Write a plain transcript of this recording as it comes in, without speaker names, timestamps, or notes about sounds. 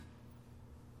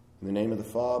In the name of the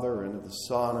Father, and of the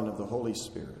Son, and of the Holy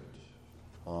Spirit.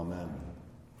 Amen.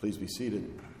 Please be seated.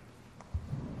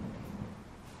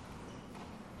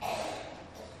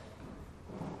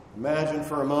 Imagine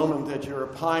for a moment that you're a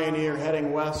pioneer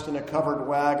heading west in a covered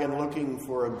wagon looking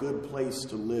for a good place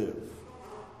to live.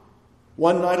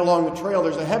 One night along the trail,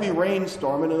 there's a heavy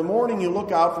rainstorm, and in the morning you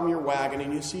look out from your wagon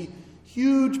and you see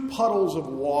huge puddles of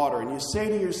water, and you say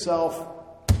to yourself,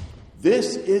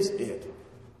 "This is it.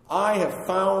 I have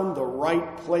found the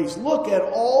right place. Look at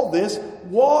all this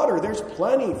water. There's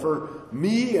plenty for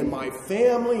me and my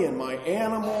family and my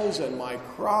animals and my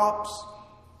crops."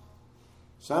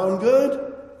 Sound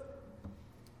good?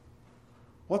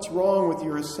 What's wrong with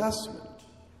your assessment?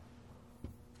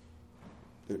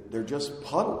 They're just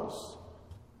puddles.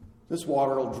 This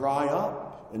water will dry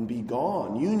up and be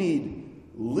gone. You need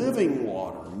living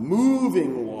water,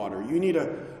 moving water. You need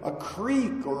a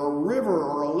creek or a river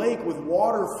or a lake with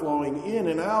water flowing in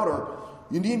and out, or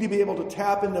you need to be able to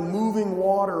tap into moving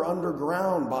water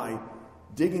underground by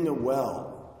digging a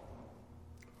well.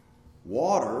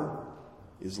 Water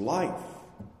is life.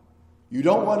 You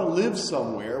don't want to live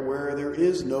somewhere where there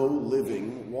is no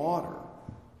living water.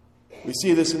 We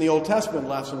see this in the Old Testament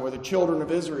lesson where the children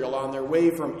of Israel on their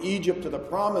way from Egypt to the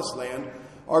Promised Land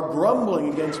are grumbling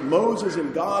against Moses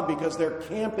and God because they're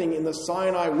camping in the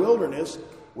Sinai wilderness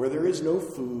where there is no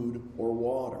food or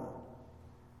water.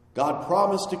 God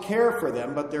promised to care for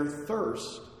them, but their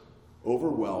thirst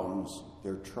overwhelms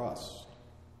their trust.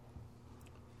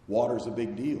 Water's a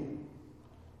big deal.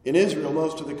 In Israel,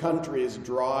 most of the country is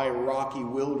dry, rocky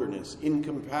wilderness,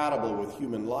 incompatible with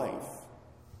human life.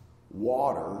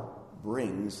 Water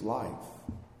brings life.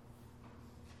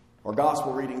 Our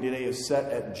gospel reading today is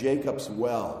set at Jacob's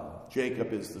well.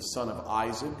 Jacob is the son of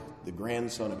Isaac, the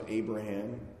grandson of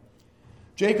Abraham.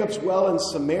 Jacob's well in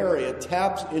Samaria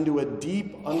taps into a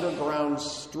deep underground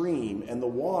stream, and the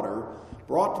water,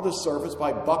 brought to the surface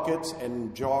by buckets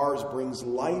and jars, brings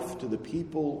life to the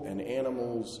people and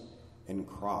animals and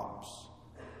crops.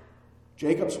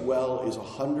 Jacob's well is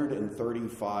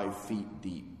 135 feet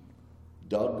deep,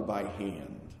 dug by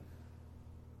hand.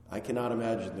 I cannot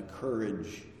imagine the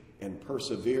courage and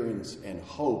perseverance and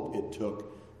hope it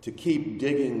took to keep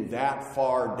digging that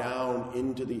far down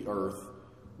into the earth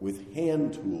with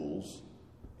hand tools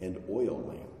and oil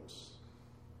lamps.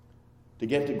 To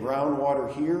get to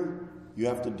groundwater here, you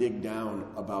have to dig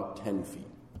down about 10 feet.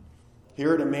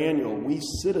 Here at Emmanuel, we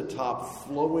sit atop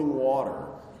flowing water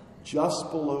just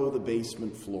below the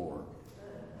basement floor.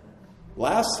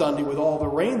 Last Sunday, with all the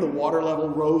rain, the water level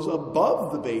rose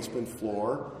above the basement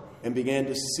floor and began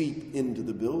to seep into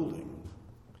the building.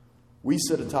 We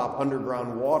sit atop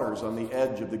underground waters on the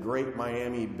edge of the Great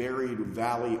Miami Buried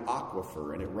Valley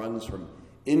Aquifer, and it runs from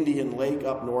Indian Lake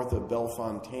up north of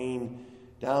Bellefontaine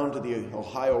down to the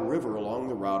Ohio River along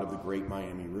the route of the Great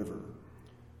Miami River.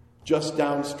 Just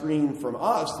downstream from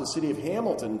us, the city of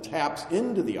Hamilton taps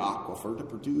into the aquifer to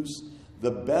produce the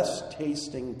best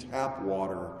tasting tap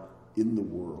water in the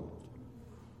world.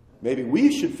 Maybe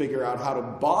we should figure out how to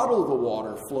bottle the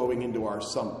water flowing into our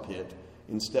sump pit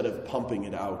instead of pumping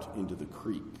it out into the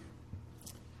creek.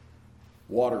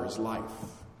 Water is life.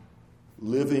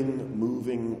 Living,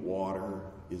 moving water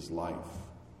is life.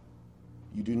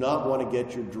 You do not want to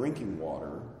get your drinking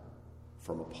water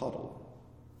from a puddle.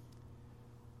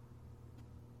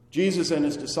 Jesus and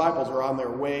his disciples are on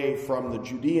their way from the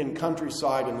Judean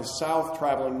countryside in the south,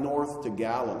 traveling north to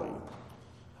Galilee.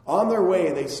 On their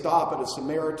way, they stop at a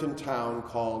Samaritan town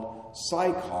called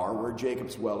Sychar, where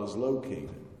Jacob's well is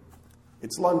located.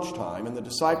 It's lunchtime, and the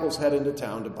disciples head into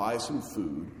town to buy some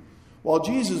food, while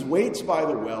Jesus waits by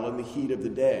the well in the heat of the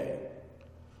day.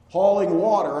 Hauling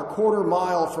water a quarter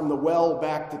mile from the well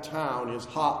back to town is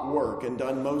hot work and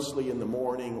done mostly in the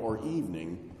morning or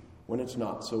evening when it's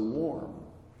not so warm.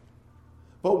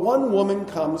 But one woman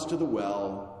comes to the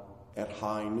well at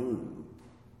high noon.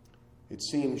 It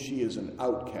seems she is an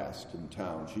outcast in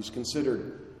town. She's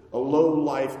considered a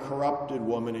low-life, corrupted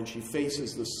woman, and she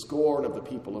faces the scorn of the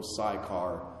people of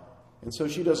Sychar, and so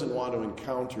she doesn't want to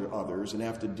encounter others and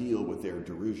have to deal with their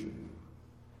derision.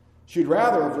 She'd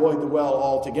rather avoid the well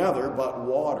altogether, but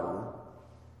water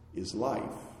is life.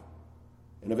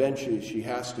 And eventually she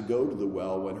has to go to the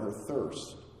well when her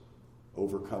thirst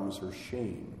overcomes her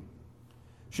shame.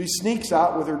 She sneaks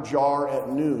out with her jar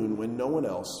at noon when no one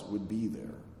else would be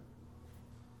there.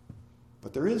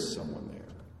 But there is someone there.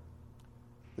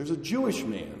 There's a Jewish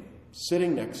man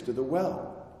sitting next to the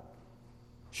well.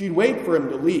 She'd wait for him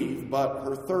to leave, but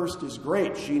her thirst is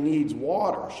great. She needs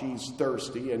water. She's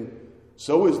thirsty, and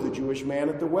so is the Jewish man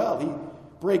at the well. He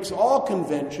breaks all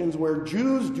conventions where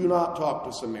Jews do not talk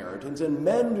to Samaritans and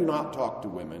men do not talk to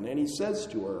women. And he says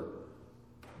to her,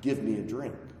 "Give me a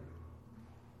drink."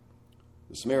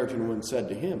 The Samaritan woman said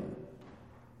to him,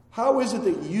 "How is it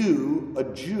that you, a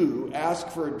Jew, ask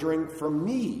for a drink from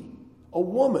me, a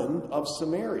woman of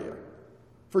Samaria?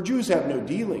 For Jews have no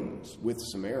dealings with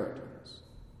Samaritans."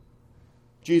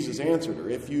 Jesus answered her,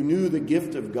 "If you knew the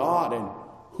gift of God and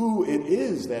who it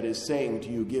is that is saying to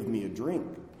you, 'Give me a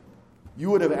drink,' you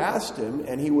would have asked him,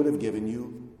 and he would have given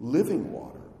you living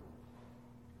water."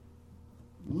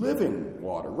 Living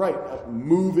water, right?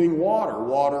 Moving water,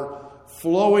 water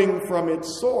flowing from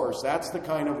its source. That's the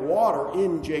kind of water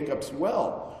in Jacob's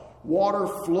well. Water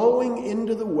flowing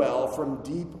into the well from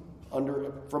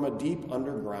a deep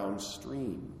underground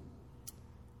stream.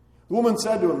 The woman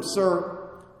said to him, "Sir,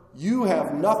 you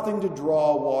have nothing to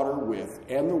draw water with,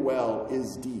 and the well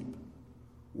is deep.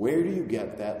 Where do you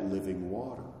get that living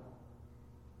water?"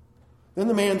 Then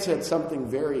the man said something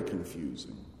very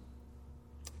confusing.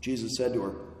 Jesus said to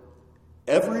her,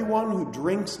 "Everyone who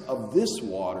drinks of this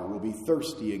water will be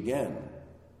thirsty again.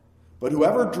 But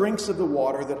whoever drinks of the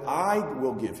water that I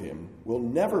will give him will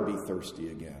never be thirsty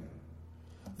again.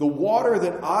 The water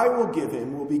that I will give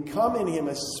him will become in him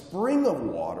a spring of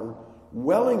water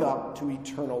welling up to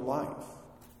eternal life."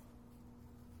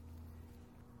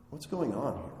 What's going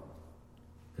on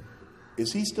here?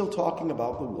 Is he still talking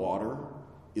about the water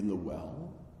in the well?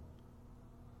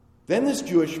 Then this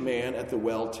Jewish man at the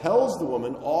well tells the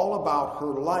woman all about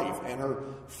her life and her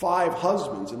 5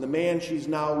 husbands and the man she's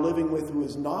now living with who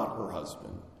is not her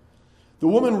husband. The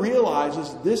woman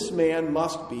realizes this man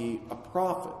must be a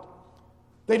prophet.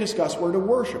 They discuss where to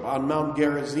worship, on Mount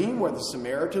Gerizim, where the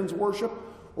Samaritans worship,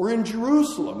 or in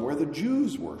Jerusalem, where the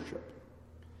Jews worship.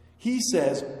 He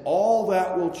says all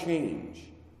that will change,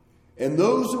 and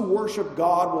those who worship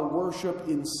God will worship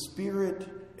in spirit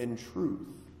and truth.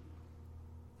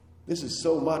 This is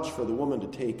so much for the woman to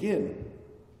take in.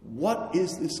 What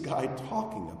is this guy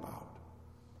talking about?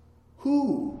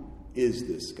 Who is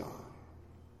this guy?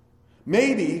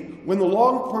 Maybe when the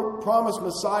long-promised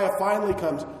Messiah finally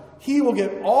comes, he will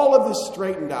get all of this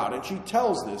straightened out. And she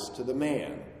tells this to the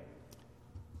man.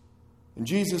 And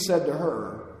Jesus said to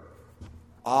her,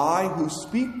 "I who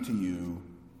speak to you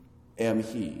am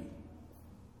he."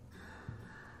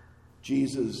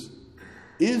 Jesus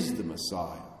is the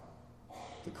Messiah,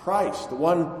 the Christ, the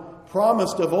one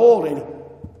promised of old, and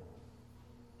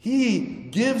he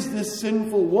gives this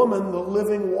sinful woman the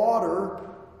living water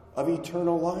of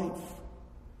eternal life.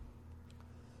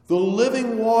 The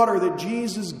living water that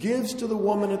Jesus gives to the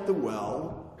woman at the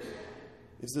well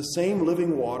is the same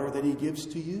living water that he gives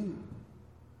to you.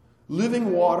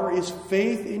 Living water is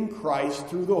faith in Christ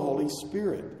through the Holy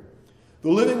Spirit.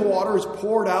 The living water is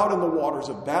poured out in the waters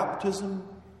of baptism,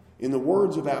 in the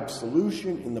words of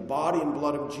absolution, in the body and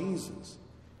blood of Jesus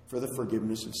for the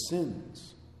forgiveness of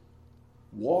sins.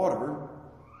 Water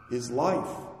is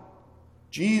life.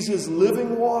 Jesus'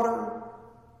 living water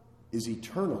is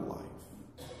eternal life.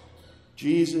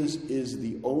 Jesus is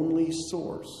the only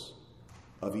source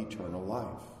of eternal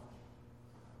life.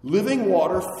 Living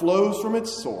water flows from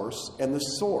its source, and the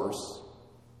source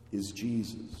is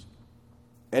Jesus.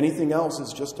 Anything else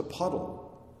is just a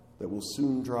puddle that will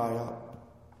soon dry up.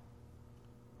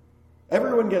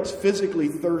 Everyone gets physically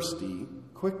thirsty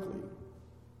quickly.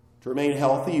 To remain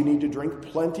healthy, you need to drink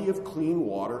plenty of clean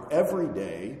water every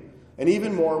day, and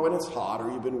even more when it's hot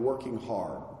or you've been working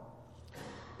hard.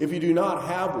 If you do not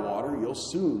have water, you'll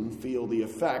soon feel the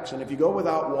effects, and if you go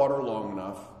without water long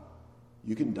enough,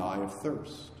 you can die of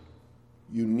thirst.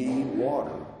 You need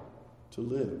water to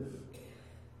live.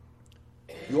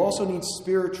 You also need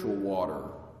spiritual water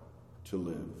to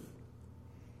live.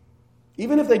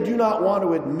 Even if they do not want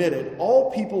to admit it,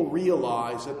 all people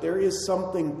realize that there is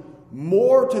something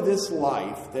more to this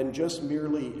life than just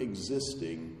merely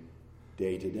existing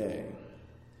day to day.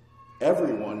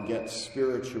 Everyone gets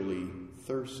spiritually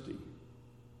thirsty.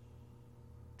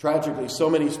 Tragically, so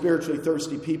many spiritually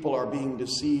thirsty people are being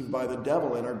deceived by the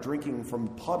devil and are drinking from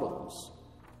puddles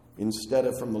instead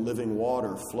of from the living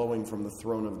water flowing from the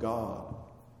throne of God.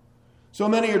 So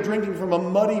many are drinking from a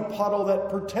muddy puddle that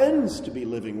pretends to be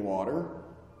living water,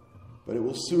 but it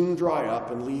will soon dry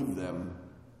up and leave them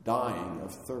dying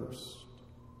of thirst.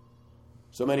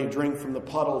 So many drink from the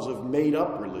puddles of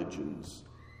made-up religions,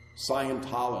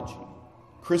 Scientology,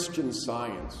 Christian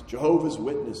Science, Jehovah's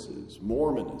Witnesses,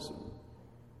 Mormonism.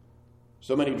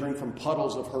 So many drink from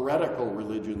puddles of heretical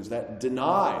religions that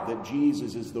deny that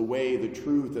Jesus is the way, the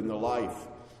truth, and the life.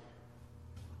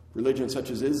 Religions such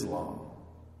as Islam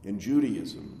and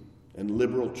Judaism and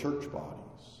liberal church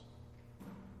bodies.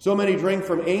 So many drink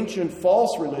from ancient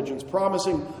false religions,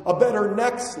 promising a better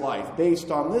next life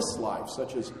based on this life,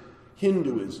 such as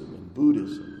Hinduism and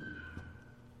Buddhism.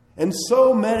 And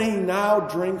so many now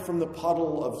drink from the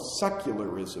puddle of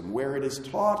secularism, where it is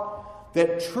taught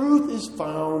that truth is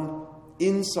found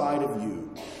inside of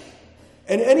you.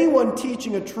 And anyone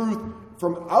teaching a truth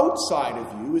from outside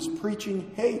of you is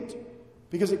preaching hate,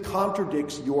 because it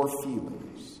contradicts your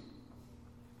feelings.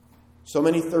 So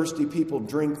many thirsty people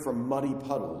drink from muddy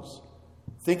puddles,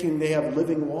 thinking they have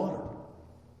living water,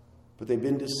 but they've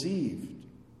been deceived,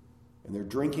 and they're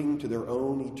drinking to their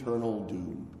own eternal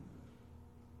doom.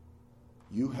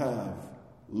 You have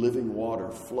living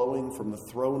water flowing from the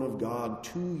throne of God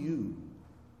to you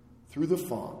through the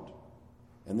font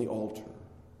and the altar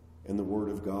and the Word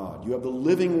of God. You have the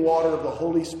living water of the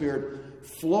Holy Spirit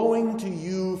flowing to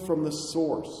you from the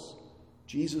source,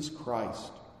 Jesus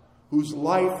Christ, whose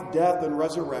life, death, and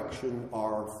resurrection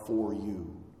are for you.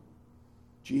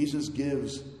 Jesus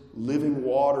gives living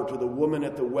water to the woman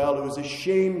at the well who is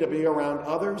ashamed to be around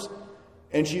others,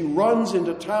 and she runs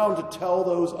into town to tell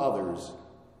those others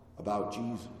about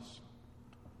Jesus.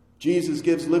 Jesus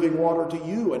gives living water to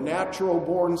you, a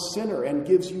natural-born sinner, and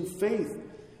gives you faith.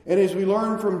 And as we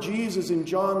learn from Jesus in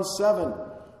John 7,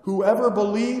 whoever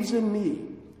believes in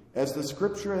me, as the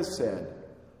Scripture has said,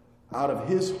 out of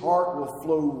his heart will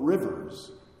flow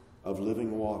rivers of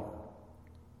living water.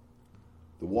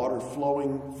 The water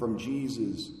flowing from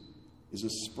Jesus is a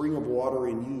spring of water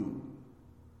in you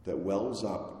that wells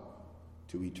up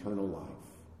to eternal life.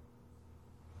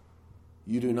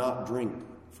 You do not drink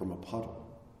from a puddle.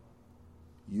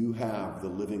 You have the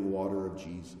living water of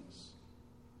Jesus.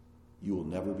 You will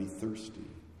never be thirsty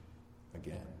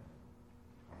again.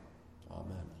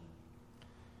 Amen.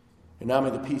 And now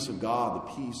may the peace of God,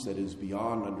 the peace that is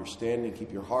beyond understanding,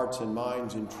 keep your hearts and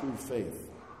minds in true faith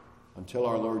until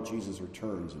our Lord Jesus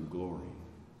returns in glory.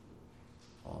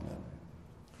 Amen.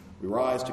 We rise to